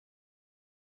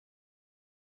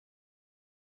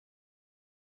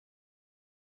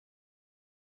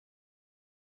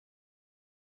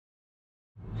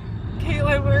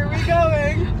we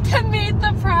going? To meet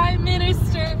the Prime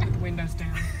Minister. Windows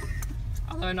down.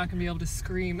 Although I'm not gonna be able to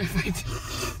scream if I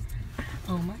do.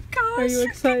 Oh my gosh. Are you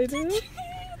excited?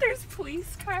 There's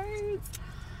police cars.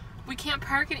 We can't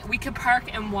park we could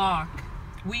park and walk.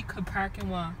 We could park and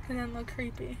walk. And then look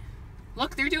creepy.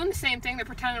 Look, they're doing the same thing. They're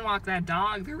pretending to walk that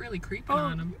dog. They're really creeping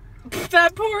on him.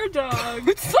 That poor dog.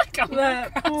 It's like a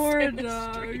That poor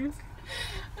dog.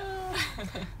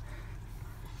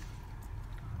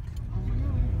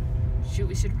 Shoot,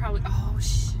 we should probably. Oh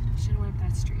shit! I should have went up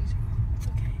that street. It's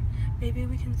okay. Maybe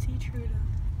we can see Trudeau.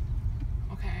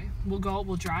 Okay, we'll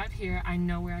drive here. I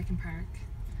know where I can park.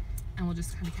 And we'll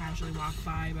just kind of casually walk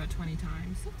by about 20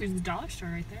 times. Look, there's a dollar store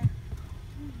right there.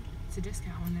 It's a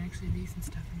discount one. They actually have decent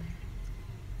stuff in there.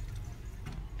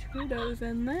 Trudeau's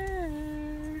in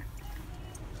there.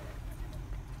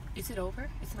 Is it over?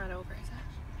 It's not over, is it?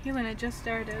 Kaylin, it just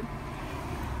started.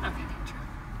 Okay, true.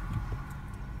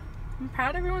 I'm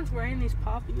proud everyone's wearing these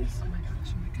poppies. Oh my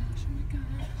gosh, oh my gosh, oh my gosh.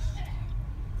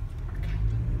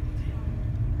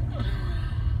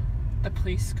 The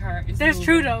police car is There's moving.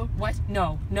 Trudeau. What?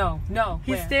 No.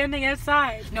 He's Where? standing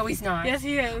outside. No, he's not. Yes,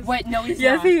 he is. What? No, he's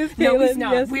Yes, not. he is, No, he's Kaylin.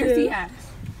 not. Yes, he Where's he is. at?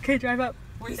 Okay, drive up.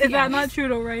 Where's Is he that at? not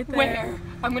Trudeau right there? Where?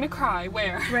 I'm gonna cry.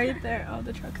 Where? Right there. Oh,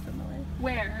 the truck's in the way.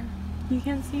 Where? You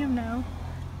can't see him now.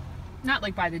 Not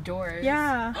like by the doors.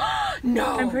 Yeah.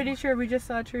 No. I'm pretty sure we just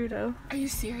saw Trudeau. Are you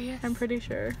serious? I'm pretty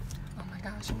sure. Oh my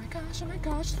gosh, oh my gosh, oh my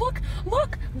gosh. Look.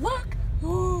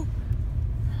 Oh.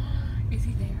 Is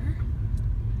he there?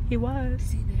 He was.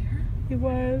 Is he there? He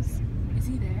was. Is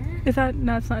he there? Is that?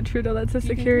 No, it's not Trudeau. That's a Do you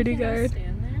think security we can guard.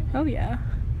 stand there? Oh, yeah.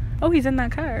 Oh, he's in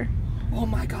that car. Oh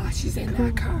my gosh, he's in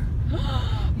that car.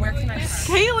 Where can I park?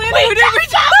 Caitlin, Wait, who did we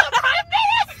tell the Prime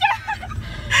Minister!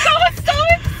 That was so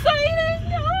exciting!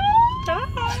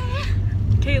 Ah.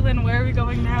 Caitlin, where are we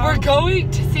going now? We're going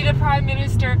to see the Prime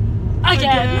Minister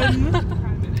again.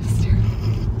 Prime Minister.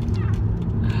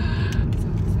 So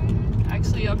excited.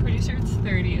 Actually, I'm pretty sure it's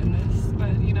 30 in this,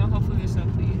 but you know, hopefully there's no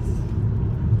police.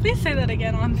 Please say that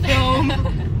again on film.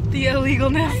 The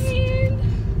illegalness. I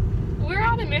mean, we're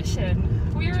on a mission.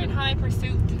 We're in high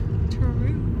pursuit.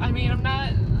 True. I mean, I'm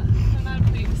not a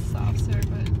police officer,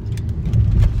 but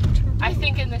True. I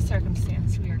think in this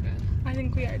circumstance we are good. I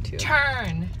think we are too.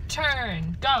 Turn,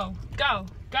 go.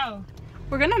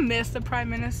 We're gonna miss the Prime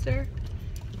Minister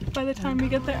by the time we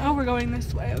get there. Oh, we're going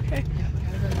this way. Okay.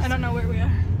 I don't know where we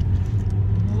are.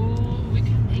 Oh, we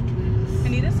can make this. I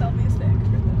need a selfie stick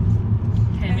for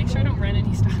this. Okay, make sure I don't run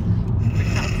any stop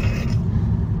lights.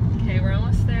 Okay, we're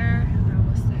almost there.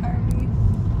 Are we?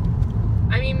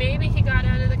 I mean, maybe he got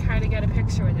out of the car to get a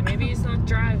picture with it. Maybe he's not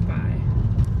drive-by.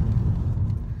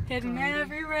 Hitting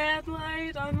every red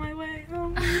light on my way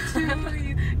home to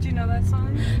you. Do you know that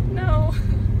song? No.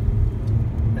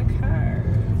 The car.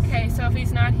 Okay, so if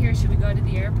he's not here, should we go to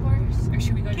the airport? Or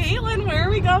should we go to... Caitlin, where are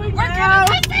we going We're now?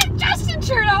 gonna visit Justin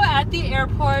Trudeau at the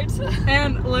airport.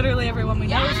 And literally everyone we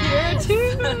know is here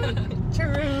too.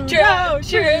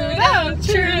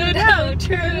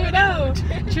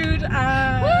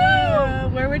 Trudeau.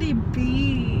 Where would he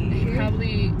be?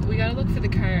 Probably, we gotta look for the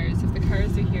cars. If the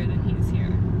cars are here, then he's here.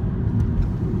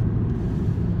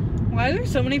 Why are there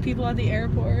so many people at the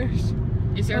airport?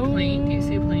 Is there a plane? Do you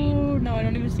see a plane? Oh, no, I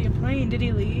don't even see a plane. Did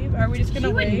he leave? Are we just gonna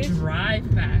He wait? wouldn't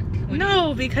drive back.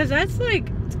 No, because that's like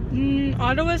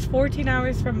Ottawa's 14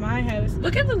 hours from my house.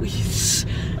 Look at Louise.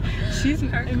 She's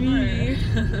Her me.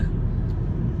 car.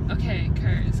 Okay,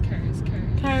 cars.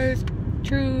 Cars.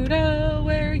 Trudeau,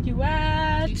 where you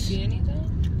at? Do you see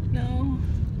anything? No,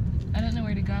 I don't know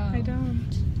where to go. I don't.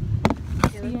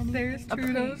 Okay, There's A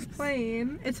Trudeau's place.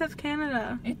 plane. It says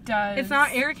Canada. It does. It's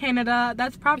not Air Canada.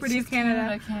 That's Properties It's just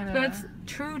Canada. Canada. That's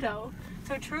Trudeau.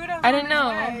 So Trudeau. I don't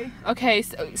know. Okay,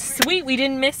 so, sweet. We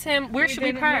didn't miss him. Where should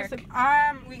we park?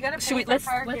 We gotta pay Should we? for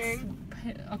parking.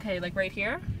 Okay, like right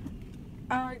here.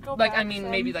 Go Like back I mean,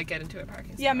 some. maybe like get into a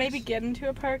parking. Yeah, space. maybe get into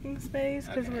a parking space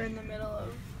because Okay. we're in the middle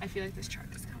of. I feel like this truck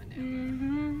is coming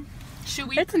down. Should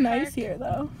we? It's park? nice here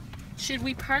though. Should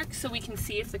we park so we can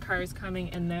see if the car is coming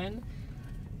and then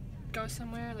go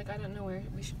somewhere? Like I don't know where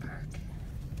we should park.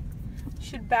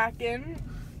 Should back in.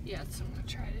 Yeah, that's what I'm gonna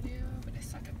try to do, but I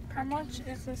suck at How parking. much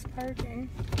is this parking?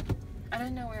 I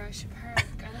don't know where I should park.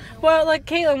 I don't know. Well, like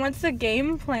Caitlin, what's the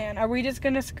game plan? Are we just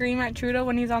gonna scream at Trudeau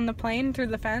when he's on the plane through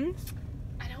the fence?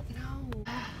 I don't know.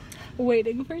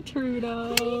 Waiting for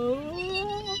Trudeau.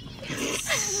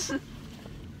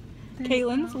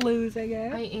 Caitlin's losing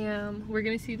it. I am. We're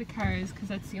gonna see the cars because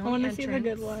that's the I only want to entrance. see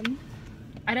the good one.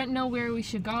 I don't know where we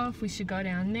should go. If we should go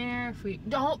down there. If we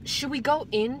don't, should we go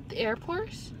in the airport?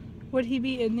 Would he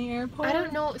be in the airport? I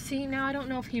don't know. See, now I don't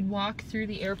know if he'd walk through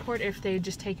the airport, if they'd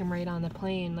just take him right on the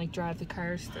plane, like drive the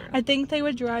cars through. I think they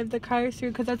would drive the cars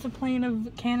through because that's a plane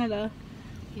of Canada.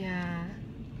 Yeah.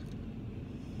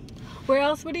 Where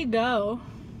else would he go?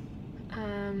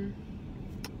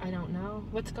 I don't know.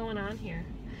 What's going on here?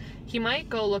 He might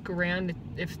go look around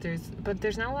if but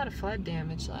there's not a lot of flood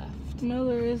damage left. No,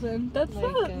 there isn't. That's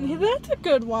Like, that's a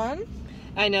good one.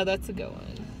 I know, that's a good one.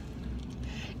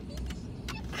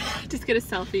 Just get a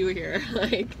selfie with here,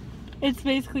 like. It's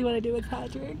basically what I do with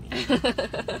Patrick.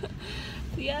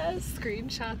 Yes,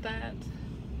 screenshot that.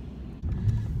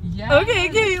 Yeah. Okay,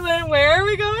 Caitlin, where are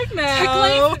we going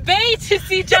now? Glace Bay to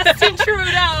see Justin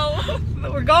Trudeau.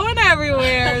 We're going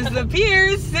everywhere. The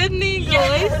Piers, Sydney,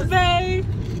 Glace Bay.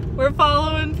 We're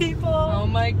following people. Oh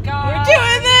my god. We're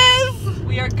doing this.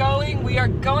 We are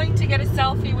going to get a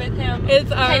selfie with him.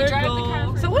 It's our drive goal. the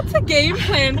car. So what's the game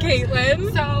plan,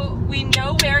 Caitlin? So we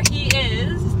know where he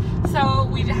is. So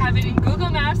we have it in Google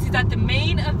Maps. He's at the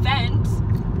main event.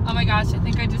 Oh my gosh, I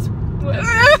think I just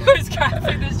was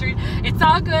crossing the street. It's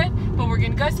all good, but we're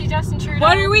gonna go see Justin Trudeau.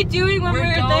 What are we doing when we're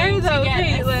there, going though, to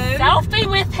get Caitlin? a selfie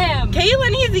with him.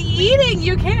 Caitlin, he's eating.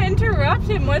 You can't interrupt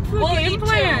him. What's the We'll game eat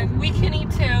plan? too. We can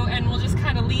eat too, and we'll just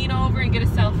kind of lean over and get a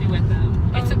selfie with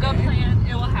him. It's a good Okay. plan.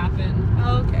 It will happen.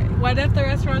 Okay. What if the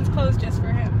restaurant's closed just for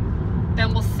him?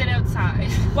 Then we'll sit outside.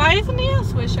 Why isn't he at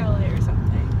Swiss Chalet or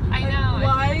something? I know.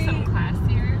 Why? I think it's some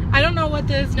classier. I don't know what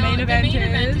this main event the main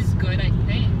is. event is good, I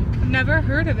think. I've never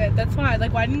heard of it. That's why.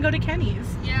 Like, why didn't you go to Kenny's?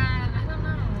 Yeah, I don't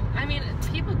know. I mean,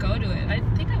 people go to it. I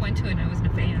think I went to it and I wasn't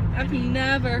a fan. I've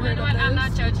never Well, you heard know of what? this. I'm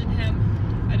not judging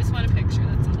him. I just want a picture,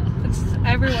 that's all.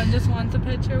 Everyone just wants a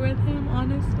picture with him,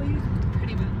 honestly.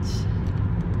 Pretty much.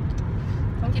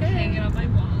 I can hang it Okay. on my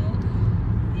wall.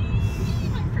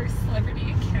 My first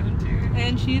celebrity encounter.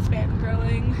 And she's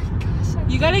fangirling. Gosh,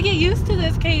 You gotta get used to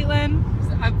this, Caitlin.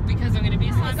 because I'm gonna be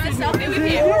a celebrity. Selfie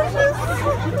with you.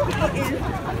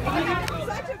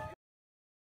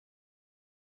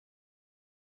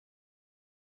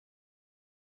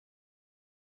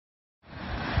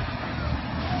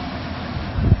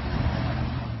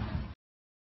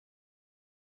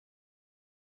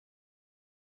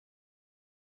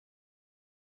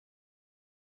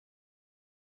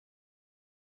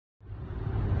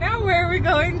 Now where are we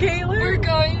going, Caitlin? We're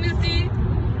going to see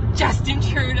Justin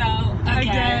Trudeau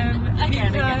again.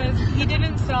 Because he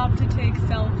didn't stop to take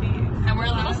selfies. And we're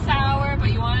a little sour,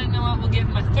 but you want to know what? We'll give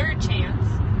him a third chance.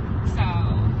 So,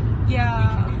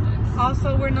 Yeah. we can do this.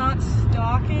 Also, we're not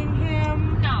stalking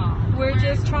him. No. We're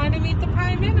just trying to meet the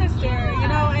Prime Minister. Yeah. You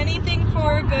know, anything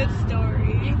for a good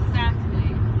story.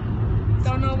 Exactly.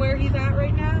 Don't know where he's at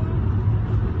right now.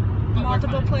 But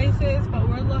Multiple places, but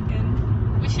we're looking.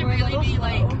 We should we're a really little be slow.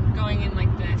 like going in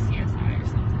like the CSI or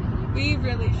something. We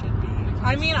really should be.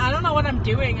 I mean, I don't know what I'm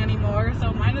doing anymore,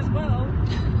 so might as well.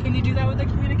 Can you do that with a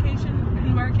communication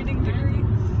and marketing degree?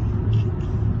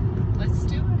 Let's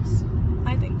do this.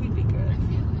 I think we'd be I good.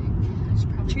 feel like I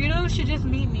should probably. Trudeau should just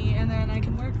meet me and then I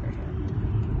can work for him.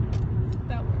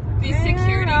 That works. These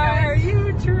security guys. Where are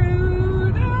you,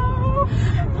 Trudeau?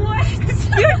 What? It's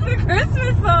the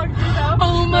Christmas song, Trudeau.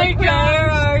 Oh my Like, gosh.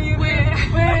 Where are you? Where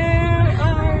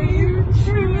are you,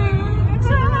 Trudeau?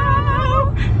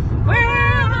 Where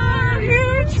are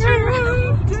you, Trudeau?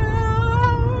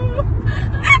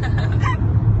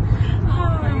 Oh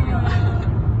my god.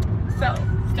 So,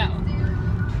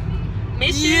 mission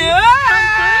complete.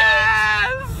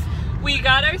 We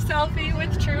got our selfie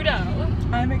with Trudeau.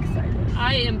 I'm excited.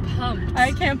 I am pumped.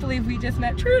 I can't believe we just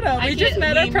met Trudeau. We just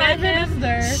met our Prime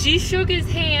Minister. She shook his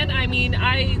hand. I mean,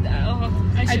 I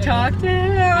I talked to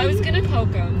him. I was gonna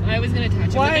poke him. I was gonna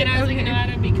touch him. Why? But then I was like, Okay. you know what?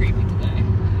 I'd be creepy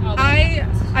today.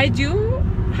 I do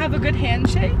have a good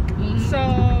handshake, so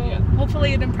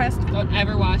hopefully it impressed him. Don't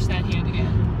ever wash that hand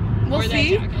again. We'll Or that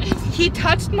see. jacket. He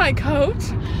touched my coat,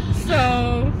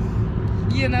 so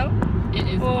you know. It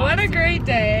is Well, what a awesome. great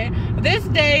day! This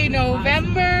day,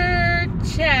 November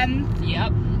 10th,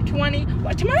 Yep. 20.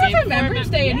 What, tomorrow's Day before Remembrance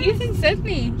Day, and he's yes. in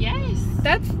Sydney. Yes.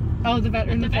 That's the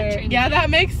Veterans The Fair. Veterans Yeah, Day. that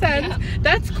makes sense. Yeah.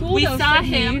 That's cool. We though, saw Sydney.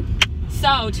 him.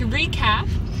 So to recap,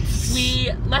 we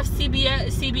left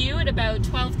CBU at about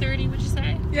 12:30. Would you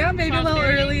say? Yeah, maybe a little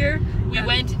 12:30. earlier. We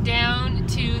went down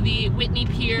to the Whitney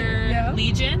Pier Yeah.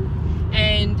 Legion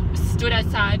and stood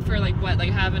outside for like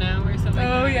half an hour or something.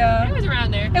 Oh, like that. yeah. It was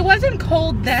around there. It wasn't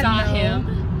cold then. Saw though.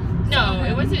 him. No,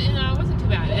 it wasn't. No, it wasn't too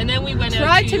bad. And then we went out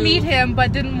Tried to meet him,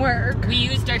 but didn't work. We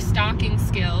used our stalking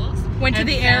skills. Went to and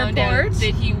the found out airport.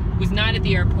 that he was not at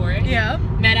the airport. Yeah.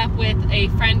 Met up with a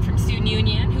friend from Student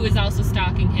Union who was also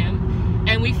stalking him,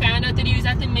 and we found out that he was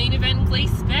at the main event in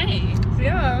Glace Bay.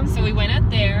 Yeah. So we went out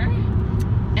there,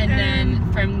 and then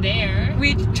from there,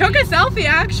 we took a selfie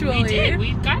actually. we did.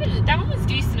 We got it. That one was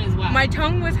decent as well. My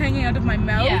tongue was hanging out of my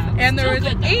mouth, Yeah, and there was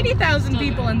still good, though. 80,000 Still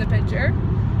people good. in the picture.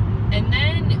 And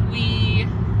then we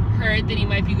heard that he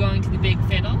might be going to the Big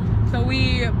Fiddle. So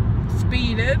we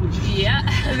speeded Yeah.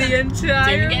 the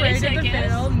entire Didn't get a way to the ticket.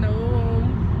 fiddle. No.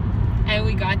 And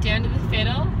we got down to the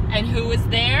fiddle, and who was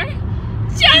there?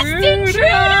 Justin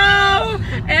Trudeau!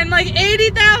 And like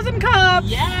 80,000 cops.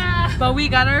 Yeah. But we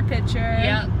got our picture.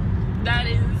 Yep. That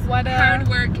is What a- hard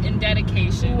work and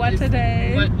dedication. What is a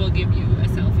day. What will give you a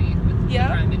selfie with the Yep.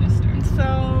 Prime Minister.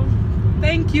 So,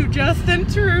 thank you, Justin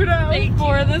Trudeau, Thank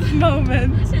for you. this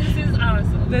moment. This is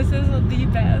awesome. This is the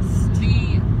best.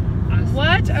 The awesome.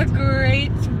 What a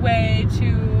great way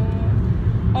to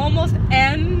almost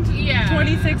end Yeah.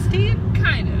 2016.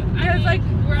 Kind of. Because, like,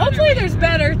 we're on our hopefully way there's there.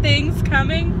 better things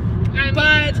coming. I mean,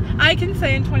 But I can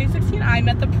say in 2016, I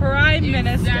met the Prime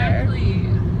Minister. Exactly.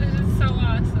 This is so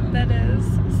awesome. That is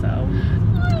so.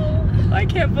 I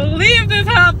can't believe this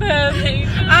happened.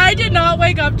 I did not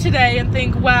wake up today and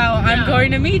think, wow, I'm No.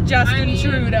 going to meet Justin I mean,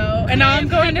 Trudeau, and could now I I'm have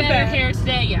going had to better bed. hair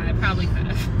today? Yeah, I probably could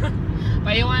have.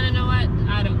 But you want to know what?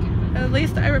 I don't care. At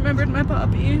least I remembered my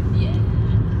puppy. Yeah.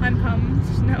 I'm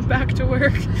pumped. Now back to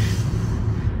work.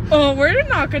 Oh, we're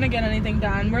not gonna get anything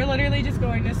done. We're literally just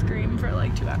going to scream for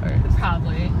like 2 hours.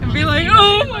 Probably. And be like, Honestly,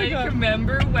 oh my like, God.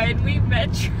 Remember when we met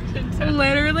Trudeau?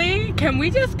 Literally, can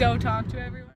we just go talk to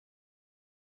everyone?